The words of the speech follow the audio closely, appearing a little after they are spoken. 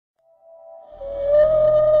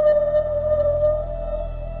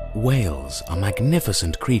Whales are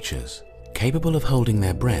magnificent creatures, capable of holding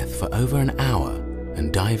their breath for over an hour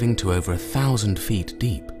and diving to over 1,000 feet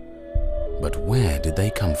deep. But where did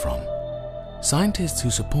they come from? Scientists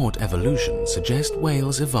who support evolution suggest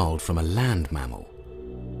whales evolved from a land mammal.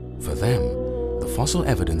 For them, the fossil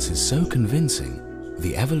evidence is so convincing,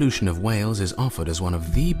 the evolution of whales is offered as one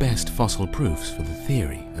of the best fossil proofs for the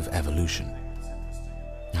theory of evolution.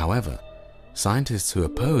 However, scientists who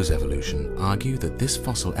oppose evolution argue that this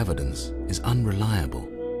fossil evidence is unreliable.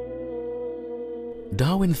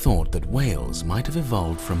 Darwin thought that whales might have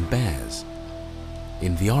evolved from bears.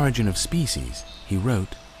 In The Origin of Species, he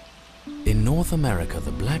wrote, "In North America,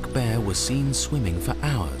 the black bear was seen swimming for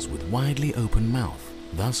hours with widely open mouth,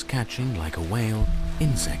 thus catching, like a whale,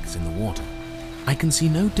 insects in the water. I can see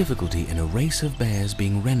no difficulty in a race of bears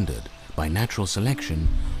being rendered, by natural selection,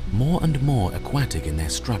 more and more aquatic in their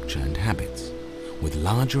structure and habits, with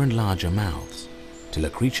larger and larger mouths, till a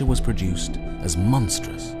creature was produced as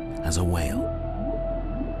monstrous as a whale."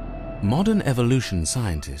 Modern evolution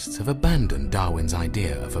scientists have abandoned Darwin's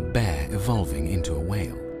idea of a bear evolving into a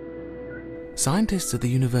whale. Scientists at the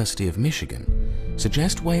University of Michigan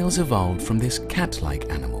suggest whales evolved from this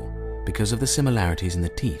cat-like animal because of the similarities in the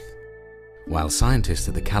teeth, while scientists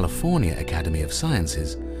at the California Academy of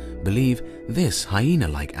Sciences believe this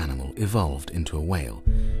hyena-like animal evolved into a whale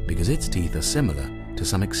because its teeth are similar to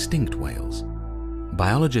some extinct whales.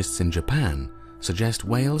 Biologists in Japan suggest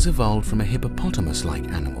whales evolved from a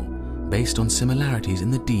hippopotamus-like animal based on similarities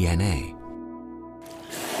in the DNA.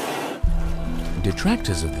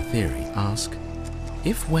 Detractors of the theory ask,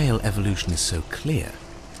 if whale evolution is so clear,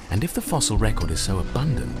 and if the fossil record is so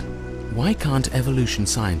abundant, why can't evolution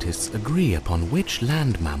scientists agree upon which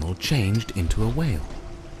land mammal changed into a whale?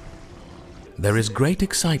 There is great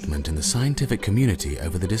excitement in the scientific community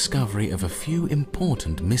over the discovery of a few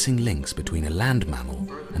important missing links between a land mammal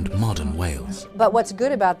and modern whales. But what's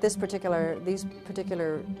good about these particular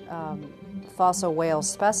fossil whale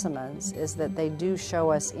specimens is that they do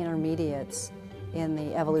show us intermediates in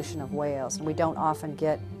the evolution of whales. We don't often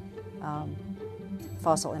get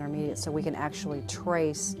fossil intermediates, so we can actually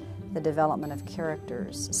trace the development of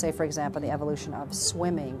characters. Say, for example, the evolution of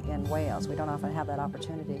swimming in whales. We don't often have that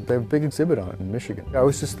opportunity. They have a big exhibit on it in Michigan. I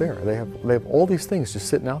was just there. They have all these things just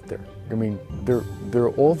sitting out there. I mean, they're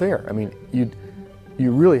all there. I mean, you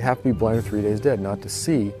really have to be blind or 3 days dead not to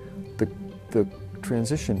see the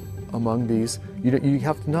transition among these. You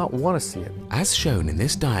have to not want to see it. As shown in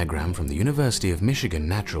this diagram from the University of Michigan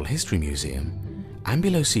Natural History Museum,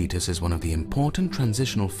 Ambulocetus is one of the important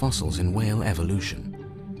transitional fossils in whale evolution.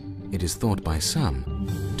 It is thought by some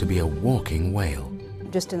to be a walking whale.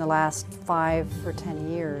 Just in the last 5 or 10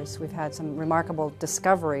 years, we've had some remarkable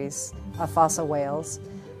discoveries of fossil whales.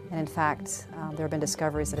 And in fact, there have been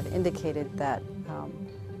discoveries that have indicated that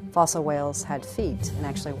fossil whales had feet and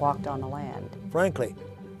actually walked on the land. Frankly,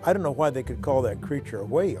 I don't know why they could call that creature a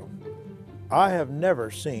whale. I have never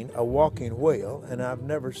seen a walking whale, and I've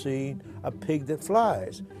never seen a pig that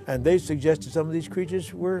flies. And they suggested some of these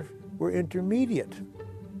creatures were intermediate.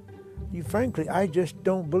 Frankly, I just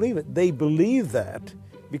don't believe it. They believe that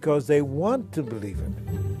because they want to believe it.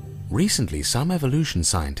 Recently, some evolution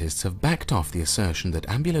scientists have backed off the assertion that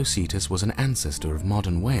Ambulocetus was an ancestor of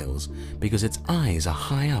modern whales because its eyes are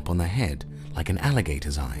high up on the head, like an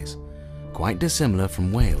alligator's eyes, quite dissimilar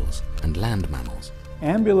from whales and land mammals.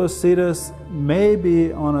 Ambulocetus may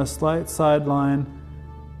be on a slight sideline,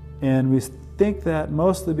 and we think that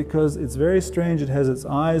mostly because it's very strange. It has its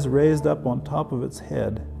eyes raised up on top of its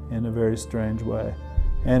head in a very strange way,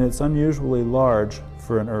 and it's unusually large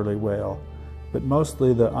for an early whale, but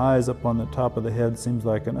mostly the eyes up on the top of the head seems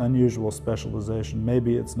like an unusual specialization.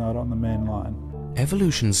 Maybe it's not on the main line.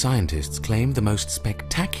 Evolution scientists claim the most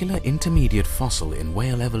spectacular intermediate fossil in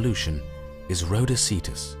whale evolution is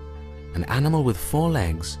Rhodocetus, an animal with 4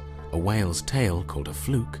 legs, a whale's tail called a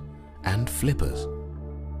fluke, and flippers.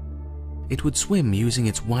 It would swim using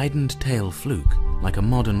its widened tail fluke like a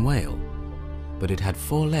modern whale, but it had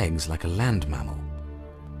 4 legs like a land mammal.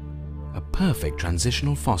 A perfect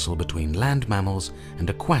transitional fossil between land mammals and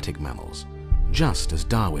aquatic mammals, just as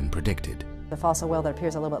Darwin predicted. The fossil whale that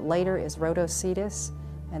appears a little bit later is Rhodocetus,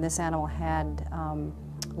 and this animal had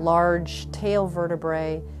large tail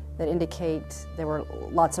vertebrae that indicate there were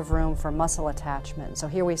lots of room for muscle attachment. So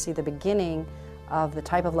here we see the beginning of the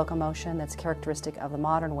type of locomotion that's characteristic of the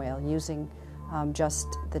modern whale, using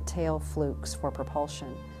just the tail flukes for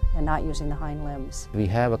propulsion and not using the hind limbs. We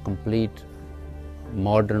have a complete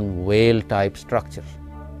modern whale-type structure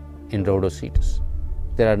in Rhodocetus.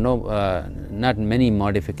 There are not many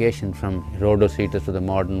modifications from Rhodocetus to the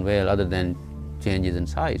modern whale other than changes in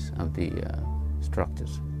size of the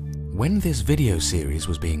structures. When this video series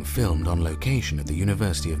was being filmed on location at the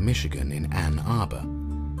University of Michigan in Ann Arbor,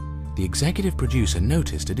 the executive producer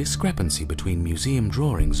noticed a discrepancy between museum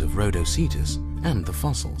drawings of Rhodositus and the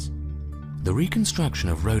fossils. The reconstruction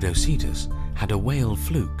of Rhodositus had a whale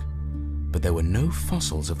fluke, but there were no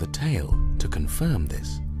fossils of the tail to confirm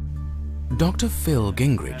this. Dr. Phil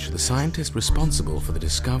Gingrich, the scientist responsible for the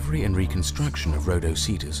discovery and reconstruction of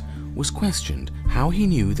Rhodositus, was questioned how he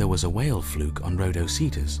knew there was a whale fluke on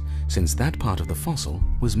Rhodositus, since that part of the fossil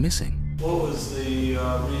was missing. What was the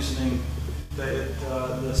reasoning that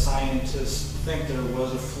the scientists think there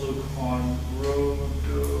was a fluke on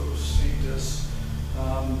Rhodositus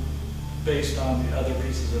based on the other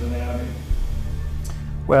pieces of anatomy?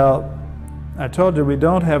 Well, I told you we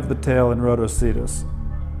don't have the tail in Rhodositus,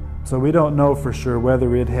 so we don't know for sure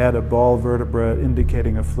whether it had a ball vertebra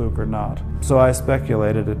indicating a fluke or not. So I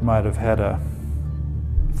speculated it might have had a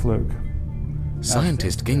fluke.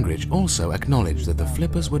 Scientist Gingrich also acknowledged that the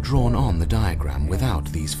flippers were drawn on the diagram without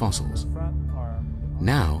these fossils.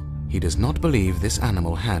 Now, he does not believe this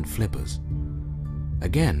animal had flippers.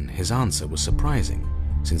 Again, his answer was surprising,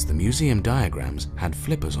 since the museum diagrams had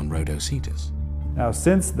flippers on Rhodositus. Now,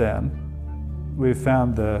 since then, we've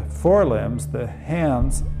found the forelimbs, the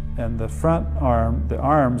hands, and the front arm, the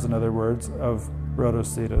arms, in other words, of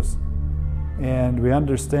Rhodositus. And we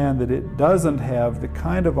understand that it doesn't have the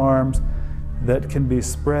kind of arms that can be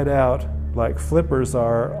spread out like flippers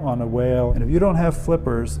are on a whale. And if you don't have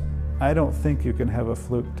flippers, I don't think you can have a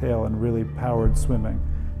fluke tail in really powered swimming.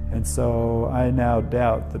 And so I now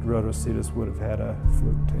doubt that Rhodositus would have had a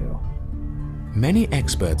fluke tail. Many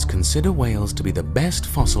experts consider whales to be the best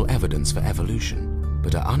fossil evidence for evolution,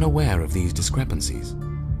 but are unaware of these discrepancies.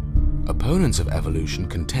 Opponents of evolution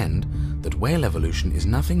contend that whale evolution is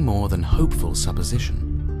nothing more than hopeful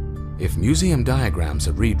supposition. If museum diagrams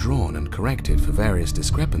are redrawn and corrected for various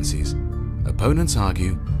discrepancies, opponents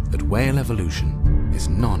argue that whale evolution is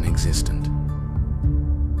non-existent.